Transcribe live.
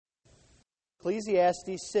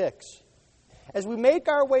Ecclesiastes 6. As we make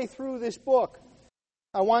our way through this book,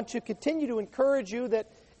 I want to continue to encourage you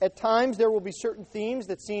that at times there will be certain themes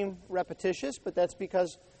that seem repetitious, but that's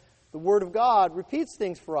because the Word of God repeats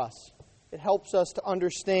things for us. It helps us to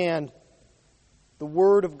understand the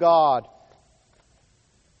Word of God.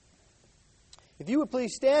 If you would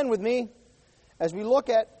please stand with me as we look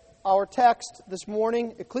at our text this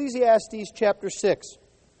morning, Ecclesiastes chapter 6.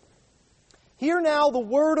 Hear now the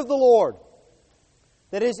word of the Lord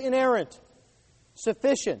that is inerrant,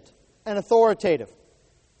 sufficient, and authoritative.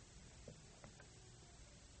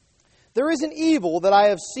 There is an evil that I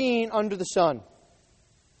have seen under the sun,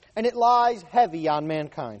 and it lies heavy on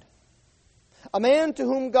mankind. A man to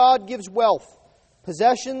whom God gives wealth,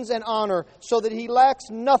 possessions, and honor, so that he lacks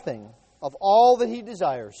nothing of all that he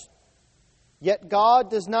desires. Yet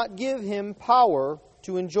God does not give him power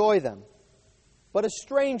to enjoy them, but a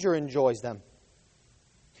stranger enjoys them.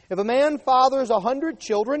 If a man fathers 100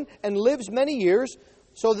 children and lives many years,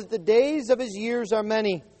 so that the days of his years are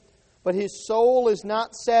many, but his soul is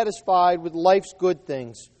not satisfied with life's good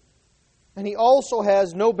things, and he also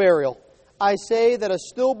has no burial, I say that a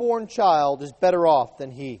stillborn child is better off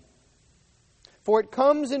than he. For it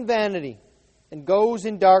comes in vanity and goes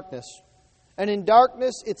in darkness, and in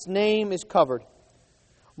darkness its name is covered.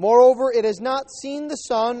 Moreover, it has not seen the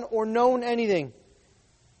sun or known anything,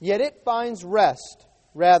 yet it finds rest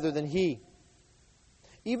rather than he.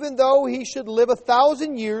 Even though he should live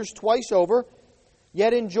 1,000 years twice over,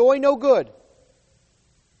 yet enjoy no good.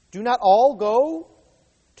 Do not all go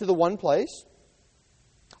to the one place?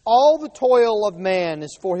 All the toil of man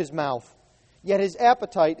is for his mouth, yet his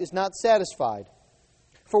appetite is not satisfied.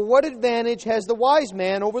 For what advantage has the wise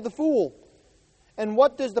man over the fool? And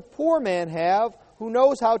what does the poor man have who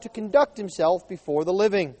knows how to conduct himself before the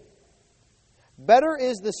living? Better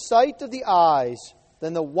is the sight of the eyes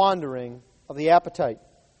than the wandering of the appetite.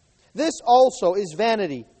 This also is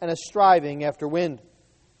vanity and a striving after wind.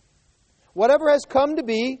 Whatever has come to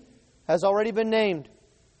be has already been named,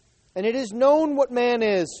 and it is known what man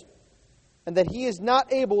is, and that he is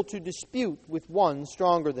not able to dispute with one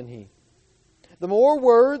stronger than he. The more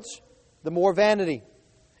words, the more vanity.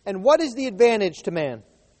 And what is the advantage to man?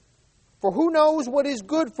 For who knows what is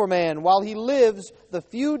good for man while he lives the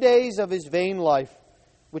few days of his vain life,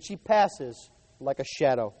 which he passes like a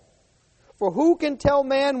shadow? For who can tell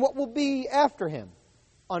man what will be after him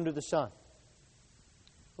under the sun?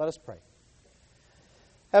 Let us pray.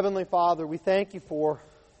 Heavenly Father, we thank you for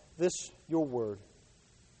this, your word.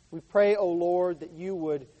 We pray, O Lord, that you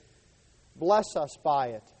would bless us by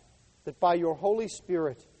it, that by your Holy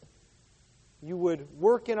Spirit you would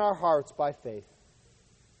work in our hearts by faith,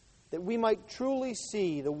 that we might truly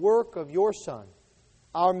see the work of your Son,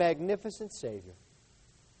 our magnificent Savior.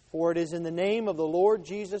 For it is in the name of the Lord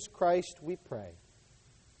Jesus Christ we pray.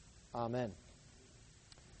 Amen.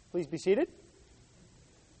 Please be seated.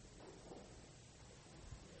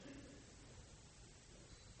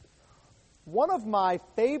 One of my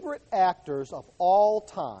favorite actors of all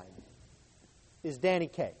time is Danny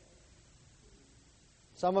Kaye.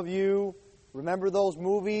 Some of you remember those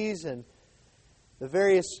movies and the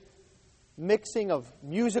various mixing of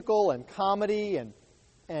musical and comedy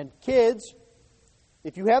and kids.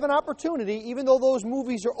 If you have an opportunity, even though those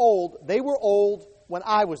movies are old, they were old when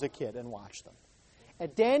I was a kid and watched them.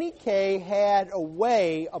 And Danny Kaye had a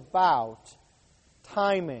way about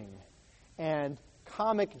timing and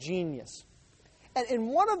comic genius. And in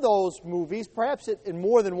one of those movies, perhaps in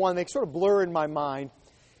more than one, they sort of blur in my mind,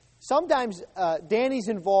 sometimes Danny's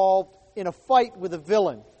involved in a fight with a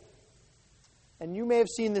villain. And you may have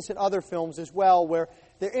seen this in other films as well, where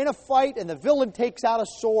they're in a fight and the villain takes out a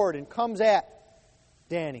sword and comes at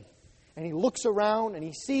Danny. And he looks around and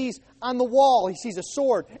he sees on the wall, he sees a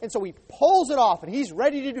sword. And so he pulls it off and he's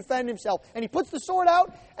ready to defend himself. And he puts the sword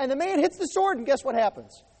out and the man hits the sword and guess what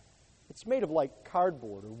happens? It's made of like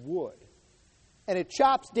cardboard or wood. And it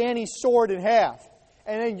chops Danny's sword in half.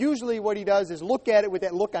 And then usually what he does is look at it with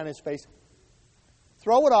that look on his face,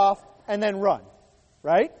 throw it off, and then run.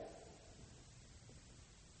 Right?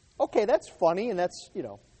 Okay, that's funny, and that's,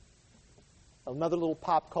 another little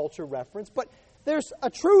pop culture reference. But there's a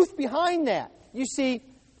truth behind that. You see,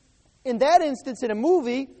 in that instance in a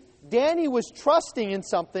movie, Danny was trusting in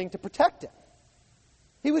something to protect him.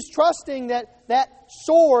 He was trusting that that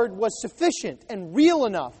sword was sufficient and real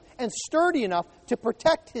enough and sturdy enough to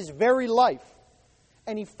protect his very life.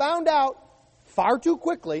 And he found out far too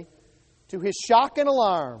quickly, to his shock and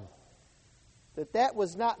alarm, that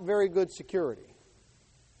was not very good security.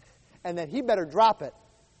 And that he better drop it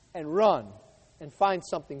and run and find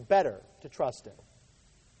something better to trust in.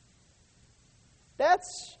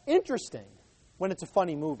 That's interesting when it's a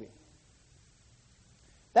funny movie.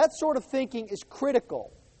 That sort of thinking is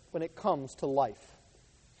critical when it comes to life.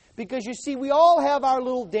 Because you see, we all have our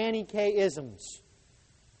little Danny Kaye-isms.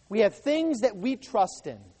 We have things that we trust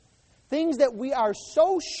in. Things that we are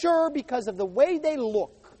so sure because of the way they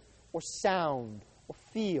look or sound or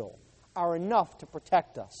feel are enough to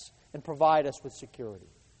protect us and provide us with security.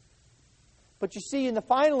 But you see, in the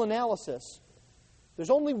final analysis, there's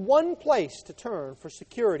only one place to turn for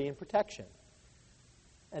security and protection.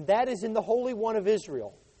 And that is in the Holy One of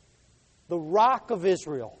Israel, the Rock of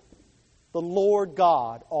Israel, the Lord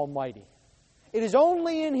God Almighty. It is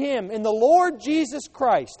only in Him, in the Lord Jesus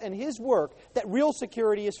Christ and His work, that real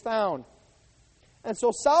security is found. And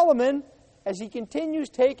so Solomon, as he continues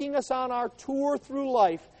taking us on our tour through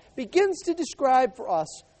life, begins to describe for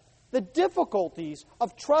us the difficulties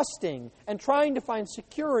of trusting and trying to find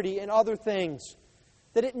security in other things,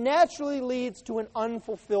 that it naturally leads to an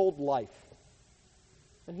unfulfilled life.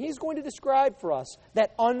 And he's going to describe for us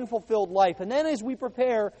that unfulfilled life. And then as we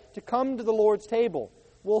prepare to come to the Lord's table,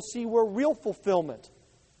 we'll see where real fulfillment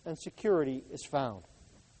and security is found.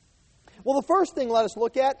 Well, the first thing let us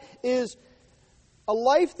look at is a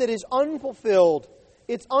life that is unfulfilled.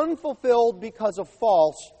 It's unfulfilled because of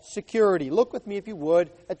false security. Look with me, if you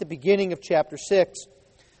would, at the beginning of chapter 6.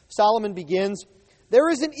 Solomon begins, "There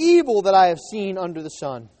is an evil that I have seen under the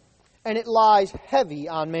sun, and it lies heavy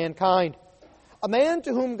on mankind. A man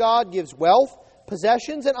to whom God gives wealth,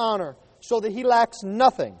 possessions, and honor, so that he lacks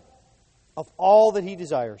nothing of all that he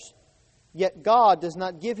desires. Yet God does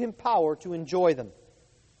not give him power to enjoy them,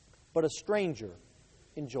 but a stranger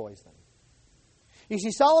enjoys them." You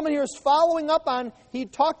see, Solomon here is following up on, he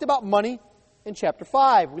talked about money in chapter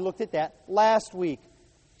 5. We looked at that last week.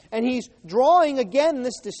 And he's drawing again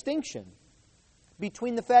this distinction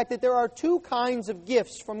between the fact that there are two kinds of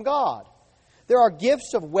gifts from God. There are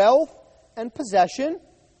gifts of wealth and possession,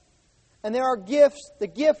 and there are gifts, the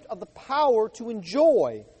gift of the power to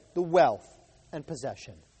enjoy the wealth and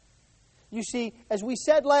possession. You see, as we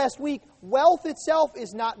said last week, wealth itself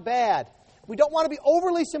is not bad. We don't want to be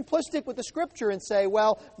overly simplistic with the Scripture and say,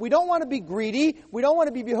 well, we don't want to be greedy, we don't want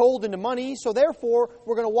to be beholden to money, so therefore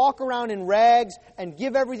we're going to walk around in rags and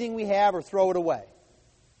give everything we have or throw it away.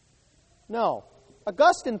 No.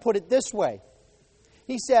 Augustine put it this way.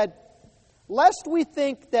 He said, "Lest we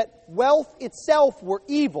think that wealth itself were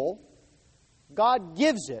evil, God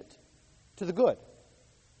gives it to the good.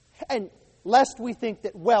 And lest we think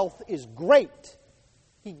that wealth is great,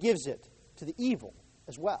 He gives it to the evil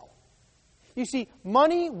as well." You see,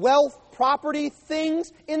 money, wealth, property,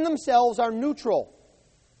 things in themselves are neutral.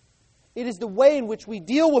 It is the way in which we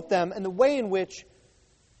deal with them and the way in which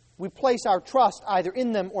we place our trust either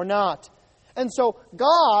in them or not. And so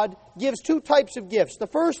God gives two types of gifts. The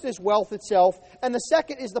first is wealth itself, and the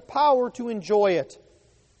second is the power to enjoy it.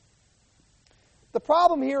 The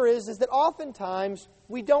problem here is that oftentimes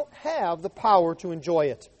we don't have the power to enjoy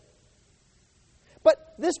it.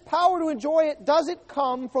 But this power to enjoy it doesn't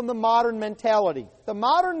come from the modern mentality. The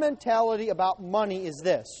modern mentality about money is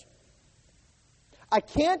this: I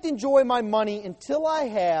can't enjoy my money until I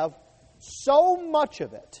have so much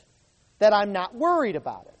of it that I'm not worried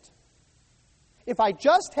about it. If I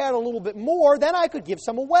just had a little bit more, then I could give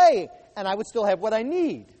some away, and I would still have what I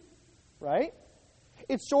need. Right?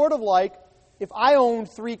 It's sort of like, if I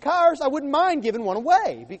owned 3 cars, I wouldn't mind giving one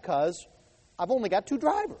away, because I've only got 2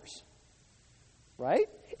 drivers. Right?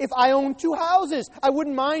 If I owned 2 houses, I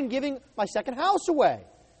wouldn't mind giving my second house away,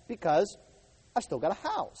 because I've still got a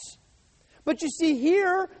house. But you see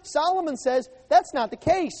here, Solomon says that's not the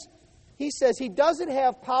case. He says he doesn't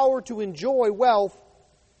have power to enjoy wealth,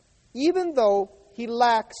 even though he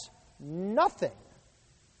lacks nothing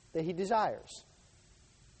that he desires.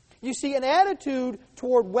 You see, an attitude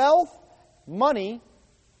toward wealth, money,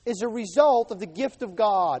 is a result of the gift of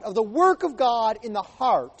God, of the work of God in the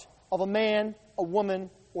heart of a man, a woman,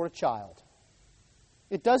 or a child.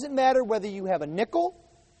 It doesn't matter whether you have a nickel,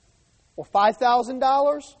 or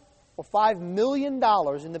 $5,000, or $5 million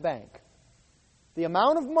in the bank. The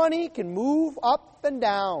amount of money can move up and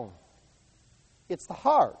down. It's the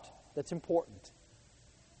heart that's important.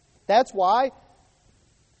 That's why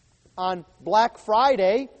on Black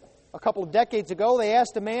Friday, a couple of decades ago, they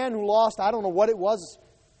asked a man who lost, I don't know what it was,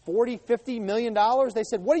 $40, $50 million. They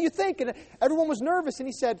said, "What do you think?" And everyone was nervous, and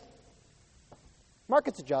he said,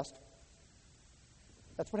 "Markets adjust."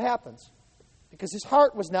 That's what happens, because his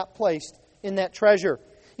heart was not placed in that treasure.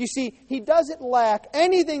 You see, he doesn't lack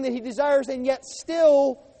anything that he desires, and yet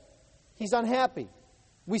still he's unhappy.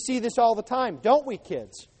 We see this all the time, don't we,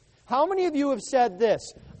 kids? How many of you have said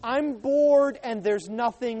this? "I'm bored and there's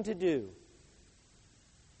nothing to do"?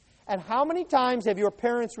 And how many times have your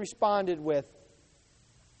parents responded with,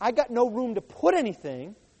 I got no room to put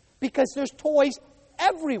anything because there's toys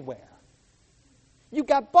everywhere. You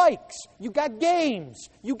got bikes, you got games,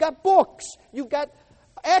 you got books, you got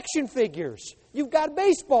action figures, you've got a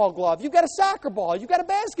baseball glove, you've got a soccer ball, you've got a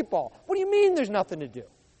basketball. What do you mean there's nothing to do?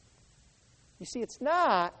 You see, it's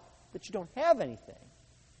not that you don't have anything.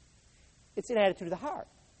 It's an attitude of the heart.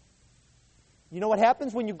 You know what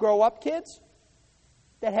happens when you grow up, kids?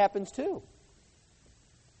 That happens too.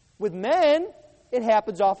 With men, it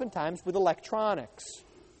happens oftentimes with electronics.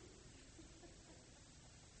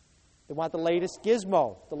 They want the latest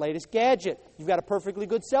gizmo, the latest gadget. You've got a perfectly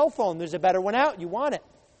good cell phone. There's a better one out. You want it.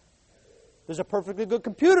 There's a perfectly good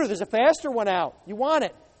computer. There's a faster one out. You want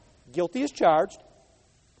it. Guilty as charged.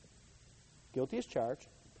 Guilty as charged.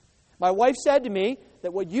 My wife said to me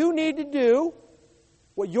that what you need to do,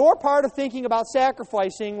 what your part of thinking about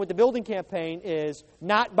sacrificing with the building campaign is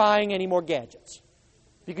not buying any more gadgets.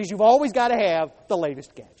 Because you've always got to have the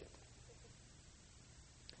latest gadget.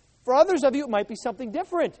 For others of you, it might be something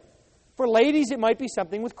different. For ladies, it might be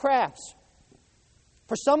something with crafts.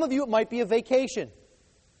 For some of you, it might be a vacation.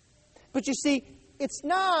 But you see, it's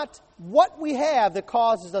not what we have that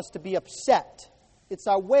causes us to be upset. It's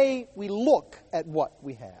our way we look at what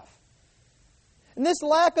we have. And this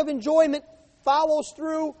lack of enjoyment follows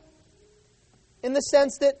through in the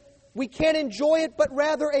sense that we can't enjoy it, but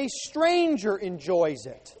rather a stranger enjoys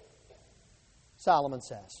it, Solomon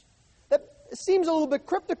says. That seems a little bit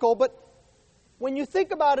cryptical, but when you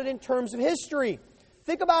think about it in terms of history,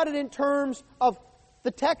 think about it in terms of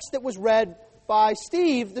the text that was read by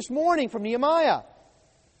Steve this morning from Nehemiah,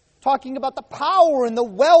 talking about the power and the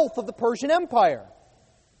wealth of the Persian Empire.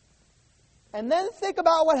 And then think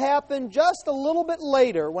about what happened just a little bit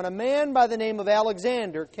later when a man by the name of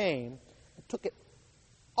Alexander came and took it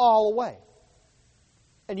all away.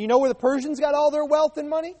 And you know where the Persians got all their wealth and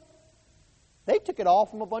money? They took it all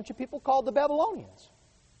from a bunch of people called the Babylonians.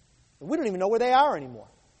 And we don't even know where they are anymore.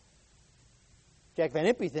 Jack Van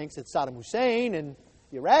Impe thinks it's Saddam Hussein and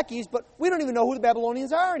the Iraqis, but we don't even know who the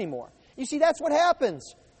Babylonians are anymore. You see, that's what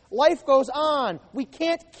happens. Life goes on. We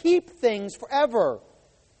can't keep things forever.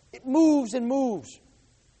 It moves and moves.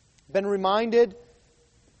 Been reminded,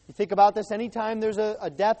 you think about this anytime there's a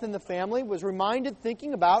death in the family, was reminded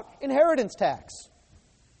thinking about inheritance tax.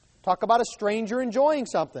 Talk about a stranger enjoying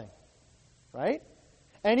something, right?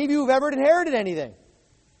 Any of you who've ever inherited anything?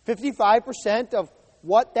 55% of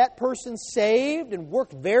what that person saved and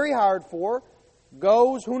worked very hard for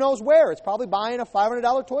goes who knows where. It's probably buying a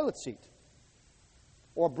 $500 toilet seat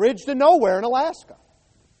or a bridge to nowhere in Alaska,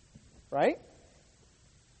 right?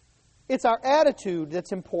 It's our attitude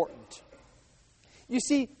that's important. You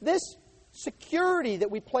see, this security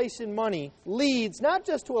that we place in money leads not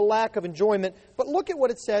just to a lack of enjoyment, but look at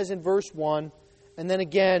what it says in verse 1 and then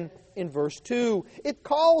again in verse 2. It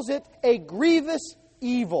calls it a grievous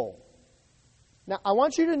evil. Now, I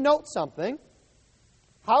want you to note something.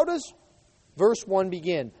 How does verse 1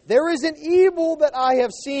 begin? There is an evil that I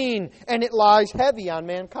have seen, and it lies heavy on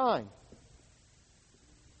mankind.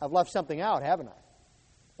 I've left something out, haven't I?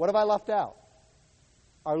 What have I left out?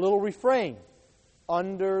 Our little refrain,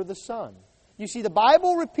 under the sun. You see, the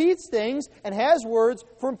Bible repeats things and has words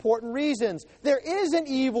for important reasons. There is an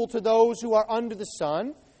evil to those who are under the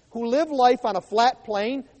sun, who live life on a flat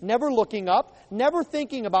plane, never looking up, never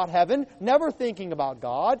thinking about heaven, never thinking about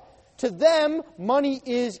God. To them, money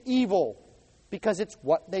is evil because it's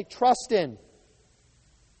what they trust in.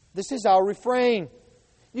 This is our refrain.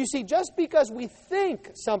 You see, just because we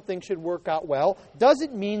think something should work out well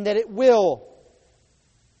doesn't mean that it will.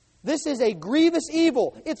 This is a grievous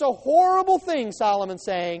evil. It's a horrible thing, Solomon's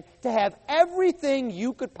saying, to have everything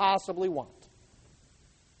you could possibly want.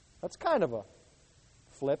 That's kind of a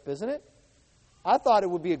flip, isn't it? I thought it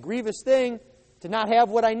would be a grievous thing to not have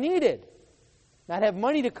what I needed, not have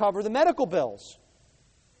money to cover the medical bills,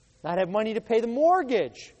 not have money to pay the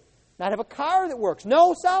mortgage, not have a car that works.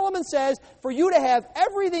 No, Solomon says, for you to have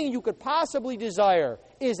everything you could possibly desire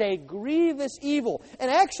is a grievous evil. And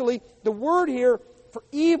actually, the word here for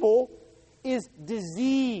evil is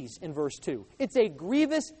disease in verse 2. It's a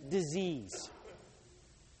grievous disease.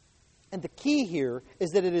 And the key here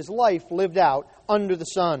is that it is life lived out under the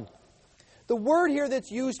sun. The word here that's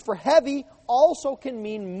used for heavy also can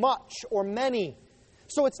mean much or many.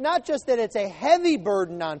 So it's not just that it's a heavy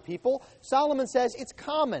burden on people. Solomon says it's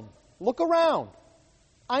common. Look around.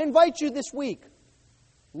 I invite you this week,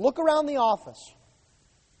 look around the office.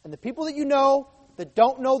 And the people that you know that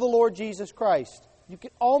don't know the Lord Jesus Christ, you can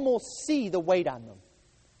almost see the weight on them.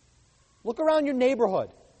 Look around your neighborhood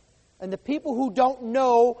And the people who don't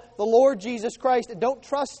know the Lord Jesus Christ and don't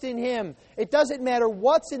trust in Him, it doesn't matter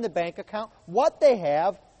what's in the bank account, what they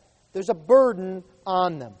have, there's a burden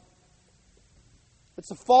on them. It's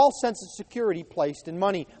a false sense of security placed in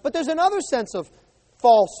money. But there's another sense of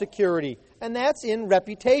false security, and that's in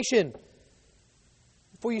reputation.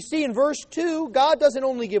 For you see in verse 2, God doesn't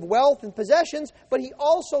only give wealth and possessions, but He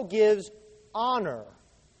also gives honor.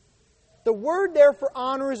 The word there for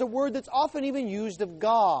honor is a word that's often even used of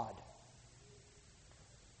God.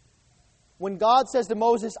 When God says to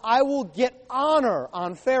Moses, I will get honor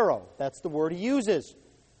on Pharaoh, that's the word He uses.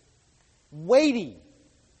 Weighty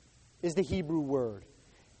is the Hebrew word.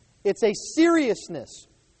 It's a seriousness,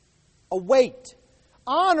 a weight.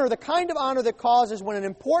 Honor, the kind of honor that causes when an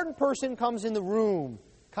important person comes in the room,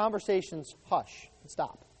 conversations hush and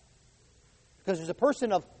stop. Because there's a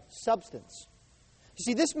person of substance. You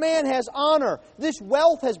see, this man has honor. This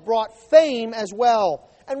wealth has brought fame as well.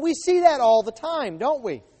 And we see that all the time, don't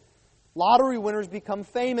we? Lottery winners become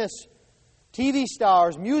famous. TV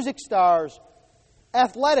stars, music stars,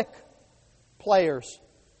 athletic players.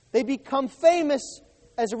 They become famous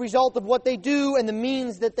as a result of what they do and the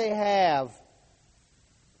means that they have.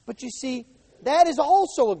 But you see, that is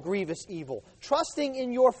also a grievous evil. Trusting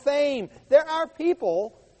in your fame. There are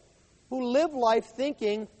people who live life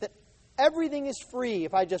thinking that everything is free.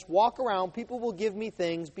 If I just walk around, people will give me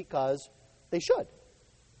things because they should.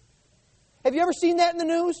 Have you ever seen that in the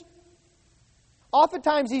news?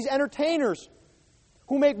 Oftentimes these entertainers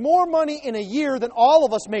who make more money in a year than all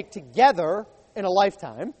of us make together in a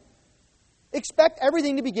lifetime expect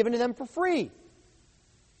everything to be given to them for free.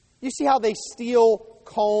 You see how they steal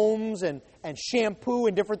combs and shampoo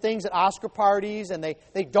and different things at Oscar parties, and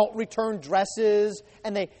they don't return dresses,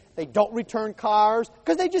 and they don't return cars,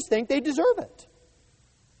 because they just think they deserve it.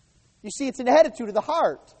 You see, it's an attitude of the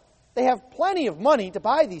heart. They have plenty of money to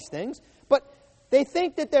buy these things, but they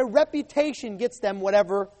think that their reputation gets them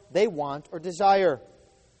whatever they want or desire.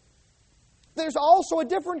 There's also a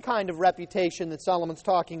different kind of reputation that Solomon's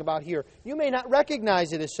talking about here. You may not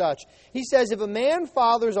recognize it as such. He says, if a man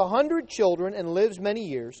fathers 100 children and lives many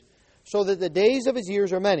years, so that the days of his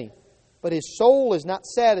years are many, but his soul is not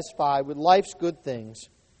satisfied with life's good things,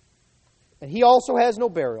 and he also has no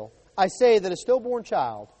burial, I say that a stillborn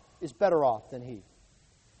child is better off than he.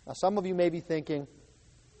 Now some of you may be thinking,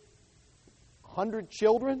 100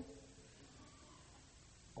 children?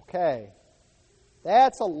 Okay,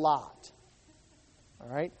 that's a lot. All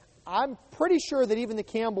right? I'm pretty sure that even the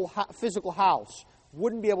Campbell physical house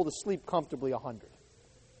wouldn't be able to sleep comfortably 100.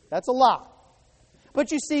 That's a lot.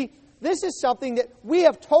 But you see, this is something that we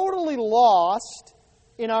have totally lost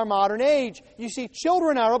in our modern age. You see,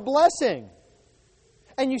 children are a blessing.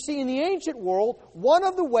 And you see, in the ancient world, one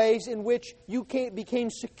of the ways in which you became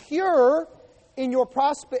secure in your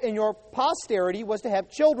posterity was to have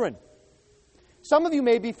children. Some of you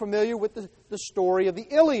may be familiar with the story of the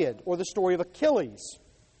Iliad, or the story of Achilles,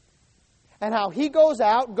 and how he goes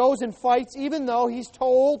and fights even though he's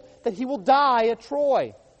told that he will die at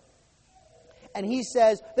Troy. And he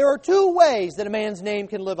says, there are two ways that a man's name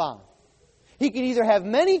can live on. He can either have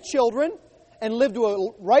many children and live to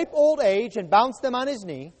a ripe old age and bounce them on his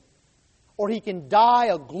knee, or he can die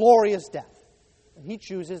a glorious death. And he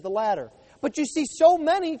chooses the latter. But you see, so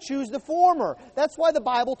many choose the former. That's why the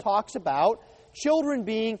Bible talks about children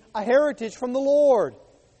being a heritage from the Lord.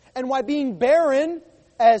 And why being barren,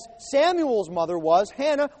 as Samuel's mother was,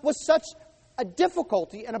 Hannah, was such a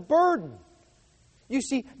difficulty and a burden. You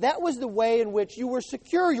see, that was the way in which you were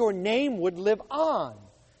secure your name would live on.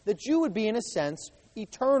 That you would be, in a sense,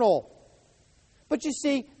 eternal. But you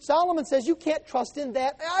see, Solomon says you can't trust in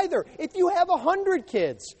that either. If you have 100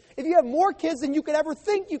 kids, if you have more kids than you could ever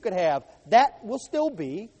think you could have, that will still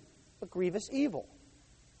be a grievous evil.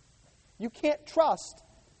 You can't trust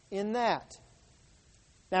in that.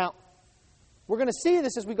 Now, we're going to see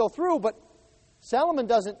this as we go through, but Solomon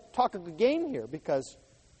doesn't talk a good game here, because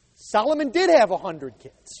Solomon did have 100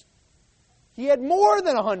 kids. He had more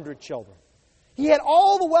than 100 children. He had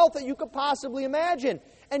all the wealth that you could possibly imagine.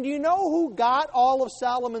 And do you know who got all of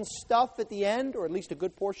Solomon's stuff at the end, or at least a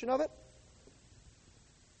good portion of it?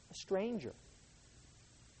 A stranger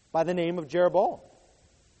by the name of Jeroboam.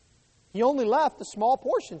 He only left a small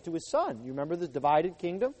portion to his son. You remember the divided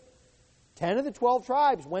kingdom? 10 of the 12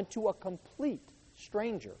 tribes went to a complete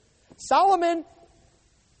stranger. Solomon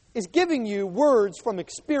is giving you words from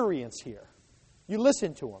experience here. You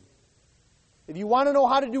listen to him. If you want to know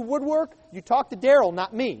how to do woodwork, you talk to Daryl,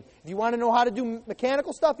 not me. If you want to know how to do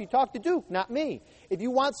mechanical stuff, you talk to Duke, not me. If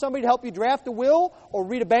you want somebody to help you draft a will or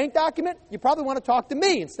read a bank document, you probably want to talk to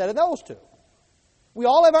me instead of those two. We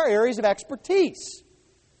all have our areas of expertise.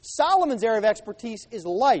 Solomon's area of expertise is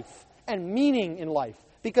life and meaning in life,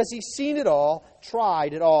 because he's seen it all,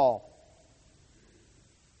 tried it all.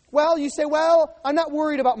 Well, you say, well, I'm not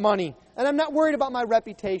worried about money, and I'm not worried about my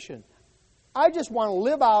reputation. I just want to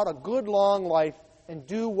live out a good, long life and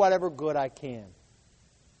do whatever good I can.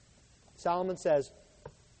 Solomon says,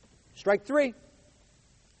 strike three.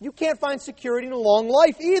 You can't find security in a long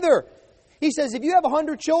life either. He says, if you have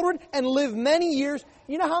 100 children and live many years,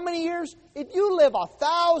 you know how many years? If you live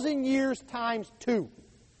 1,000 years times 2,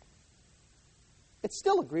 it's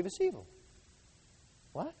still a grievous evil.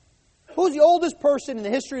 What? Who's the oldest person in the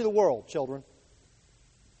history of the world, children?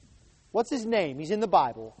 What's his name? He's in the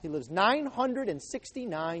Bible. He lives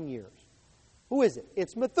 969 years. Who is it?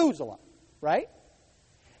 It's Methuselah, right?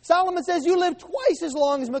 Solomon says you live twice as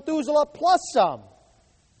long as Methuselah plus some.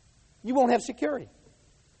 You won't have security.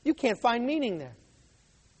 You can't find meaning there.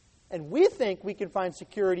 And we think we can find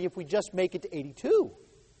security if we just make it to 82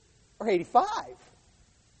 or 85.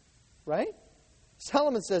 Right?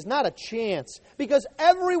 Solomon says, not a chance, because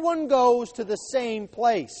everyone goes to the same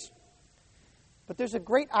place. But there's a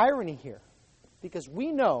great irony here, because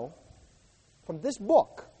we know from this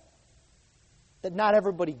book that not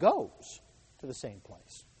everybody goes to the same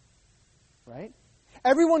place. Right?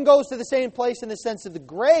 Everyone goes to the same place in the sense of the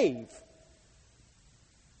grave.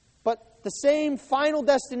 But the same final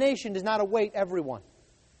destination does not await everyone.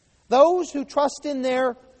 Those who trust in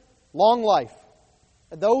their long life,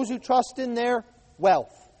 and those who trust in their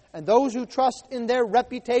wealth, and those who trust in their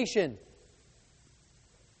reputation,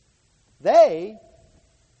 they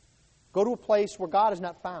go to a place where God is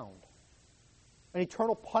not found. An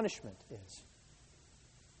eternal punishment is.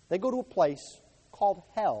 They go to a place called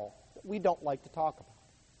hell that we don't like to talk about.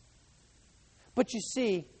 But you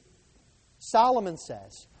see, Solomon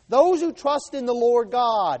says, those who trust in the Lord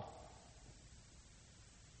God,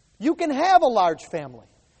 you can have a large family.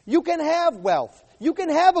 You can have wealth. You can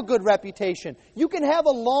have a good reputation. You can have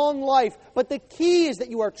a long life. But the key is that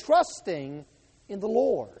you are trusting in the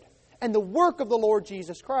Lord and the work of the Lord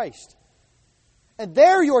Jesus Christ. And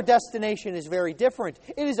there your destination is very different.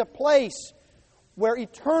 It is a place where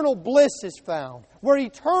eternal bliss is found. Where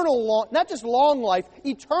eternal, not just long life,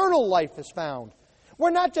 eternal life is found.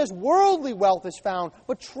 Where not just worldly wealth is found,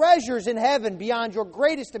 but treasures in heaven beyond your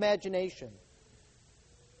greatest imagination.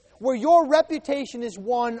 Where your reputation is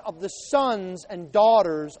one of the sons and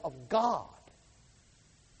daughters of God.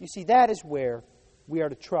 You see, that is where we are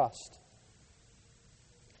to trust.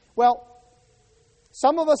 Well,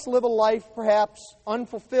 some of us live a life perhaps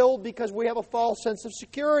unfulfilled because we have a false sense of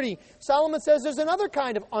security. Solomon says there's another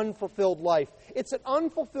kind of unfulfilled life. It's an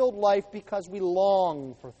unfulfilled life because we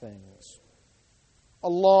long for things. A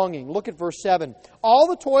longing. Look at verse 7. All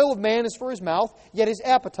the toil of man is for his mouth, yet his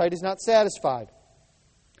appetite is not satisfied.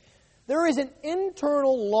 There is an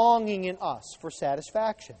internal longing in us for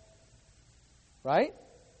satisfaction. Right?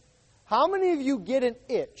 How many of you get an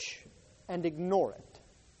itch and ignore it?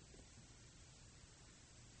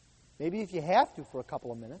 Maybe if you have to for a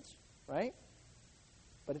couple of minutes, right?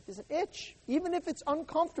 But if there's an itch, even if it's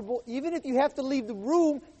uncomfortable, even if you have to leave the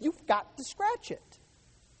room, you've got to scratch it.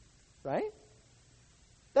 Right?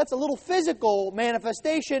 That's a little physical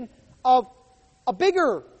manifestation of a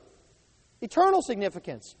bigger eternal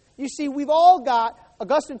significance. You see, we've all got,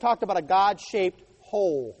 Augustine talked about a God-shaped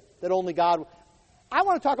hole that only God... I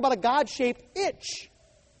want to talk about a God-shaped itch.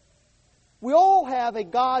 We all have a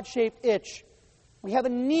God-shaped itch. We have a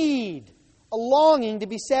need, a longing to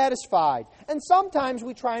be satisfied. And sometimes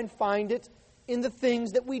we try and find it in the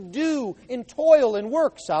things that we do, in toil and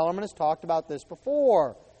work. Solomon has talked about this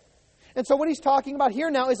before. And so what he's talking about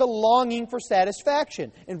here now is a longing for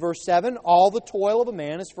satisfaction. In verse 7, all the toil of a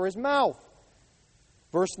man is for his mouth.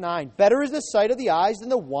 Verse 9, better is the sight of the eyes than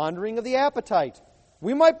the wandering of the appetite.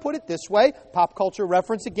 We might put it this way, pop culture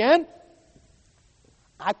reference again.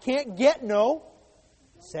 I can't get no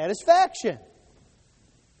satisfaction.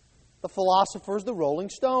 The philosophers, the Rolling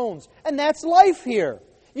Stones. And that's life here.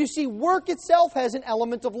 You see, work itself has an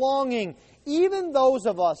element of longing. Even those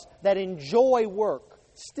of us that enjoy work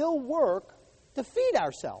still work to feed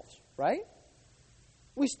ourselves, right?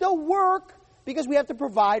 We still work because we have to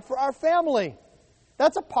provide for our family.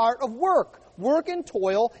 That's a part of work. Work and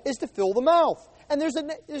toil is to fill the mouth. And there's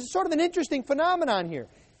sort of an interesting phenomenon here.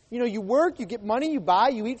 You know, you work, you get money, you buy,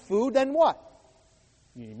 you eat food, then what?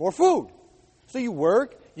 You need more food. So you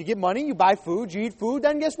work, you get money, you buy food, you eat food,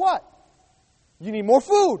 then guess what? You need more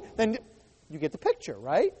food. Then you get the picture,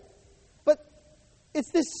 right? But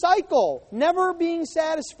it's this cycle, never being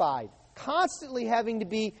satisfied, constantly having to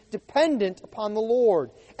be dependent upon the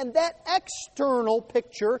Lord. And that external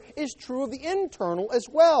picture is true of the internal as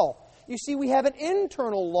well. You see, we have an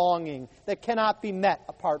internal longing that cannot be met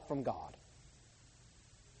apart from God.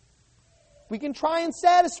 We can try and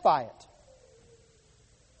satisfy it.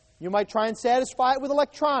 You might try and satisfy it with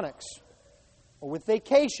electronics, or with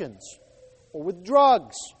vacations, or with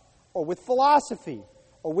drugs, or with philosophy,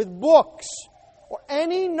 or with books, or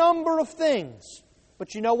any number of things.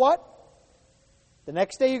 But you know what? The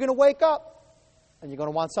next day you're going to wake up, and you're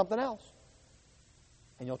going to want something else.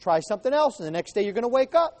 And you'll try something else, and the next day you're going to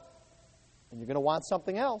wake up, and you're going to want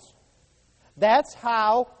something else. That's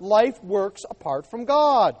how life works apart from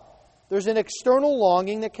God. There's an external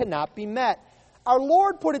longing that cannot be met. Our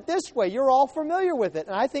Lord put it this way. You're all familiar with it.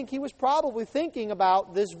 And I think He was probably thinking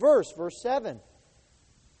about this verse, verse 7.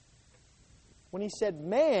 When He said,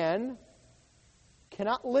 man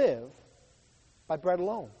cannot live by bread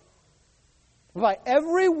alone, but by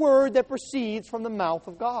every word that proceeds from the mouth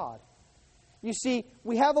of God. You see,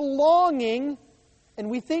 we have a longing, and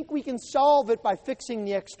we think we can solve it by fixing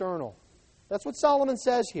the external. That's what Solomon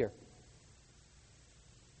says here.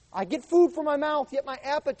 I get food from my mouth, yet my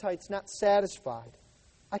appetite's not satisfied.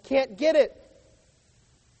 I can't get it.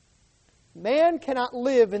 Man cannot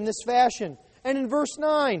live in this fashion. And in verse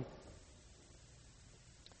 9,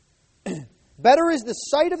 better is the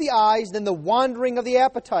sight of the eyes than the wandering of the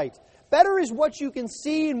appetite. Better is what you can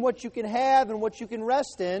see and what you can have and what you can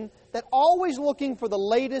rest in, than always looking for the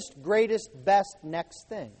latest, greatest, best, next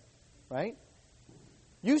thing. Right?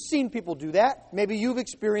 You've seen people do that. Maybe you've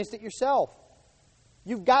experienced it yourself.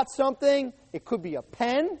 You've got something. It could be a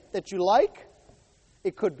pen that you like.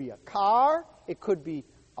 It could be a car. It could be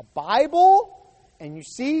a Bible. And you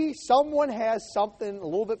see someone has something a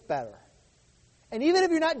little bit better. And even if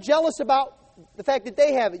you're not jealous about the fact that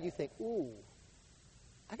they have it, you think, ooh,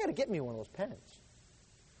 I got to get me one of those pens.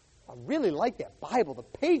 I really like that Bible.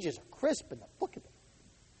 The pages are crisp and look at them.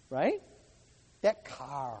 Right? That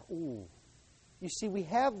car, ooh. You see, we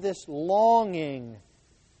have this longing.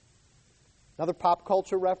 Another pop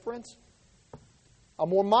culture reference. A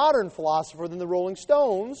more modern philosopher than the Rolling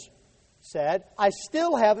Stones said, I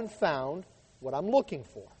still haven't found what I'm looking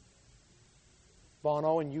for.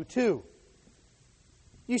 Bono and U2.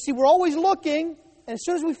 You see, we're always looking, and as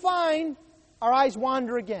soon as we find, our eyes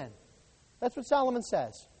wander again. That's what Solomon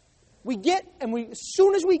says. We get, and as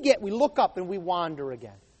soon as we get, we look up and we wander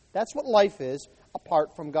again. That's what life is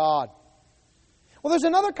apart from God. Well, there's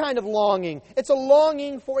another kind of longing. It's a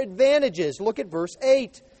longing for advantages. Look at verse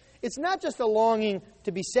 8. It's not just a longing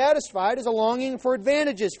to be satisfied, it's a longing for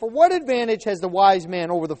advantages. For what advantage has the wise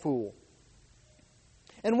man over the fool?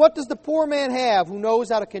 And what does the poor man have who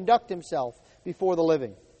knows how to conduct himself before the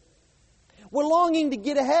living? We're longing to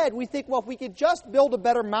get ahead. We think, well, if we could just build a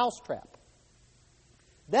better mousetrap,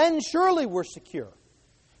 then surely we're secure.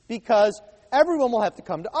 Because everyone will have to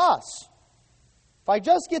come to us. If I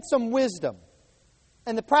just get some wisdom,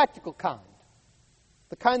 and the practical kind,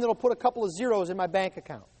 the kind that will put a couple of zeros in my bank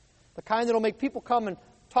account, the kind that will make people come and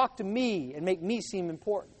talk to me and make me seem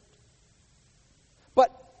important. But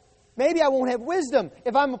maybe I won't have wisdom.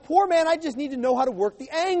 If I'm a poor man, I just need to know how to work the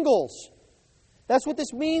angles. That's what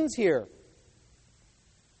this means here.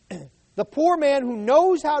 The poor man who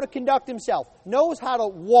knows how to conduct himself, knows how to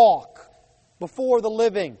walk before the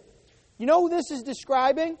living. You know who this is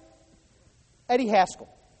describing? Eddie Haskell.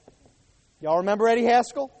 Y'all remember Eddie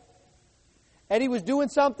Haskell? Eddie was doing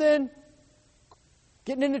something,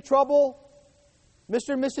 getting into trouble.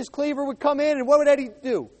 Mr. and Mrs. Cleaver would come in, and what would Eddie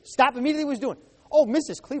do? Stop immediately what he was doing. Oh,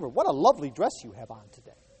 Mrs. Cleaver, what a lovely dress you have on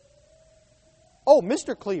today. Oh,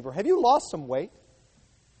 Mr. Cleaver, have you lost some weight?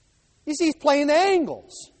 You see, he's playing the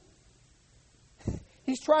angles.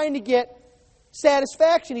 He's trying to get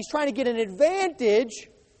satisfaction. He's trying to get an advantage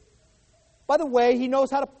by the way he knows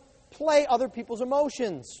how to play other people's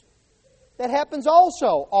emotions. That happens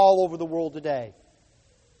also all over the world today.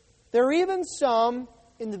 There are even some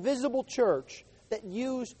in the visible church that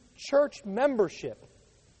use church membership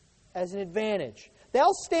as an advantage.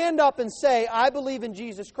 They'll stand up and say, I believe in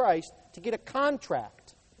Jesus Christ, to get a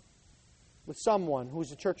contract with someone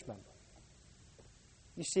who's a church member.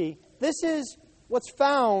 You see, this is what's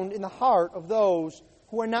found in the heart of those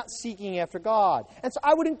who are not seeking after God. And so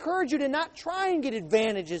I would encourage you to not try and get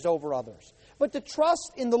advantages over others, but to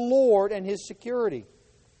trust in the Lord and His security.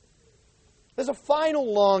 There's a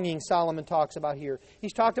final longing Solomon talks about here.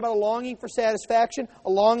 He's talked about a longing for satisfaction, a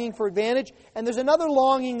longing for advantage, and there's another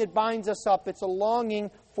longing that binds us up. It's a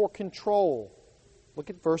longing for control. Look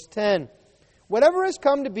at verse 10. Whatever has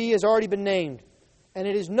come to be has already been named, and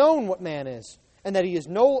it is known what man is, and that he is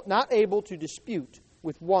not able to dispute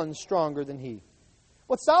with one stronger than he.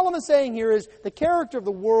 What Solomon's saying here is the character of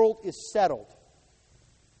the world is settled.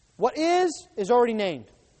 What is already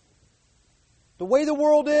named. The way the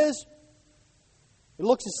world is, it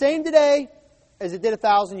looks the same today as it did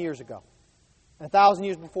 1,000 years ago. And 1,000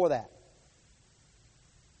 years before that.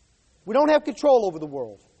 We don't have control over the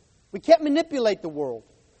world. We can't manipulate the world.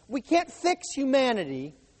 We can't fix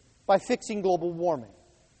humanity by fixing global warming.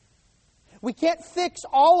 We can't fix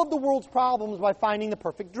all of the world's problems by finding the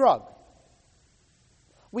perfect drug.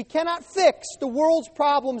 We cannot fix the world's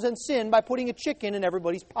problems and sin by putting a chicken in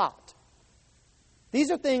everybody's pot. These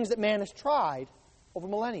are things that man has tried over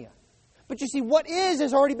millennia. But you see, what is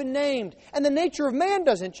has already been named. And the nature of man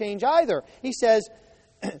doesn't change either. He says,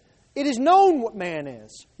 it is known what man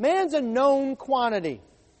is. Man's a known quantity.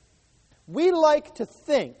 We like to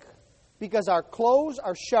think, because our clothes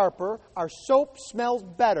are sharper, our soap smells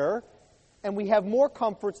better, and we have more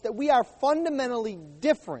comforts, that we are fundamentally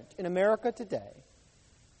different in America today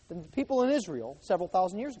than the people in Israel several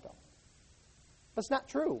thousand years ago. That's not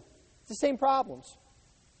true. It's the same problems.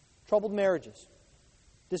 Troubled marriages,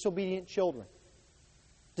 disobedient children,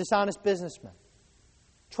 dishonest businessmen,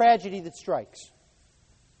 tragedy that strikes.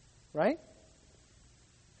 Right?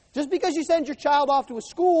 Just because you send your child off to a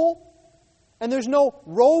school and there's no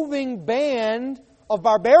roving band of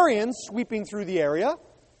barbarians sweeping through the area,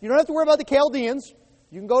 you don't have to worry about the Chaldeans.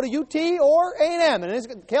 You can go to UT or A&M, and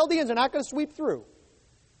the Chaldeans are not going to sweep through.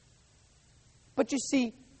 But you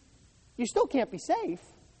see, you still can't be safe,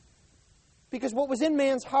 because what was in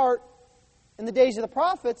man's heart in the days of the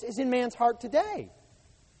prophets is in man's heart today.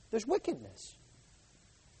 There's wickedness.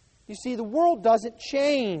 You see, the world doesn't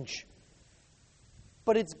change,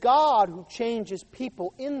 but it's God who changes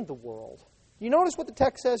people in the world. You notice what the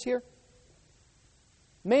text says here?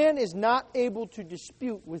 Man is not able to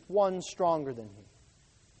dispute with one stronger than he.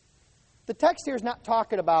 The text here is not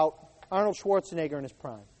talking about Arnold Schwarzenegger in his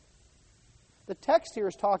prime. The text here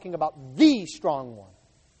is talking about the strong one,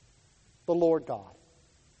 the Lord God.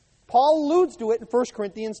 Paul alludes to it in 1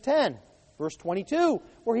 Corinthians 10, verse 22,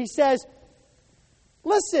 where he says,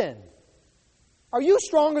 listen, are you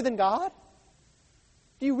stronger than God?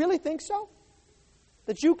 Do you really think so?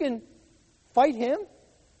 That you can fight Him?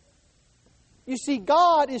 You see,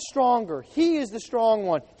 God is stronger. He is the strong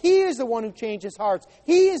one. He is the one who changes hearts.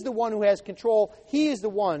 He is the one who has control. He is the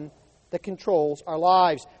one that controls our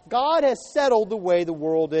lives. God has settled the way the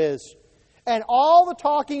world is. And all the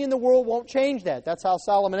talking in the world won't change that. That's how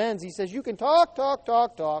Solomon ends. He says, you can talk.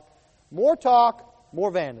 More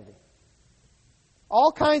vanity.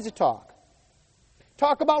 All kinds of talk.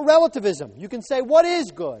 Talk about relativism. You can say, what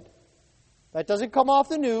is good? That doesn't come off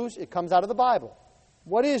the news. It comes out of the Bible.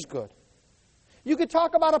 What is good? You could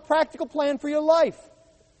talk about a practical plan for your life.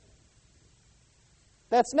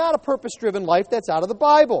 That's not a purpose-driven life. That's out of the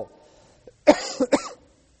Bible.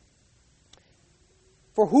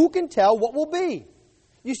 For who can tell what will be?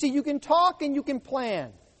 You see, you can talk and you can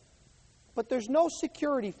plan, but there's no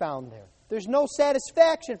security found there. There's no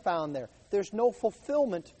satisfaction found there. There's no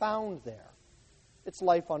fulfillment found there. It's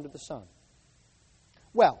life under the sun.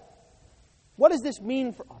 Well, what does this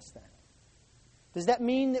mean for us then? Does that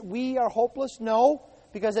mean that we are hopeless? No.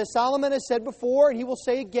 Because as Solomon has said before, and he will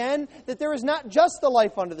say again, that there is not just the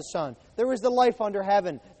life under the sun. There is the life under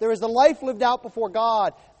heaven. There is the life lived out before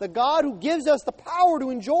God. The God who gives us the power to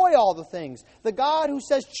enjoy all the things. The God who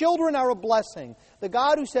says children are a blessing. The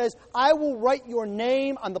God who says, I will write your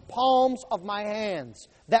name on the palms of my hands.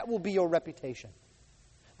 That will be your reputation.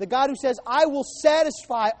 The God who says, I will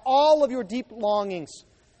satisfy all of your deep longings.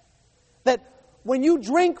 That when you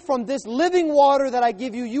drink from this living water that I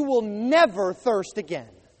give you, you will never thirst again.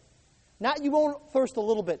 Not you won't thirst a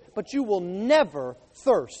little bit, but you will never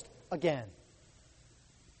thirst again.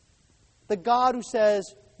 The God who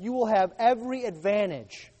says, you will have every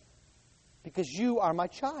advantage because you are my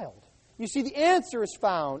child. You see, the answer is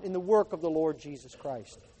found in the work of the Lord Jesus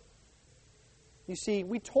Christ. You see,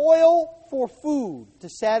 we toil for food to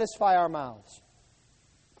satisfy our mouths.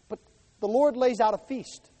 But the Lord lays out a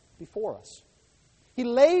feast before us. He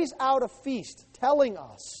lays out a feast telling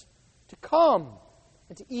us to come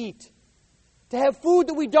and to eat, to have food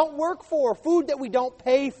that we don't work for, food that we don't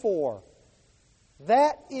pay for.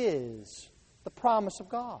 That is the promise of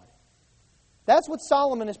God. That's what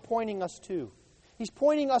Solomon is pointing us to. He's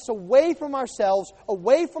pointing us away from ourselves,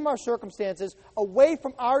 away from our circumstances, away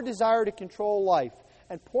from our desire to control life,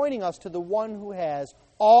 and pointing us to the one who has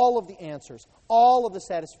all of the answers, all of the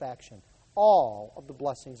satisfaction, all of the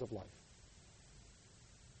blessings of life.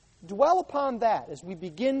 Dwell upon that as we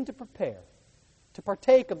begin to prepare to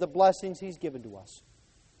partake of the blessings He's given to us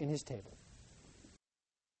in His table.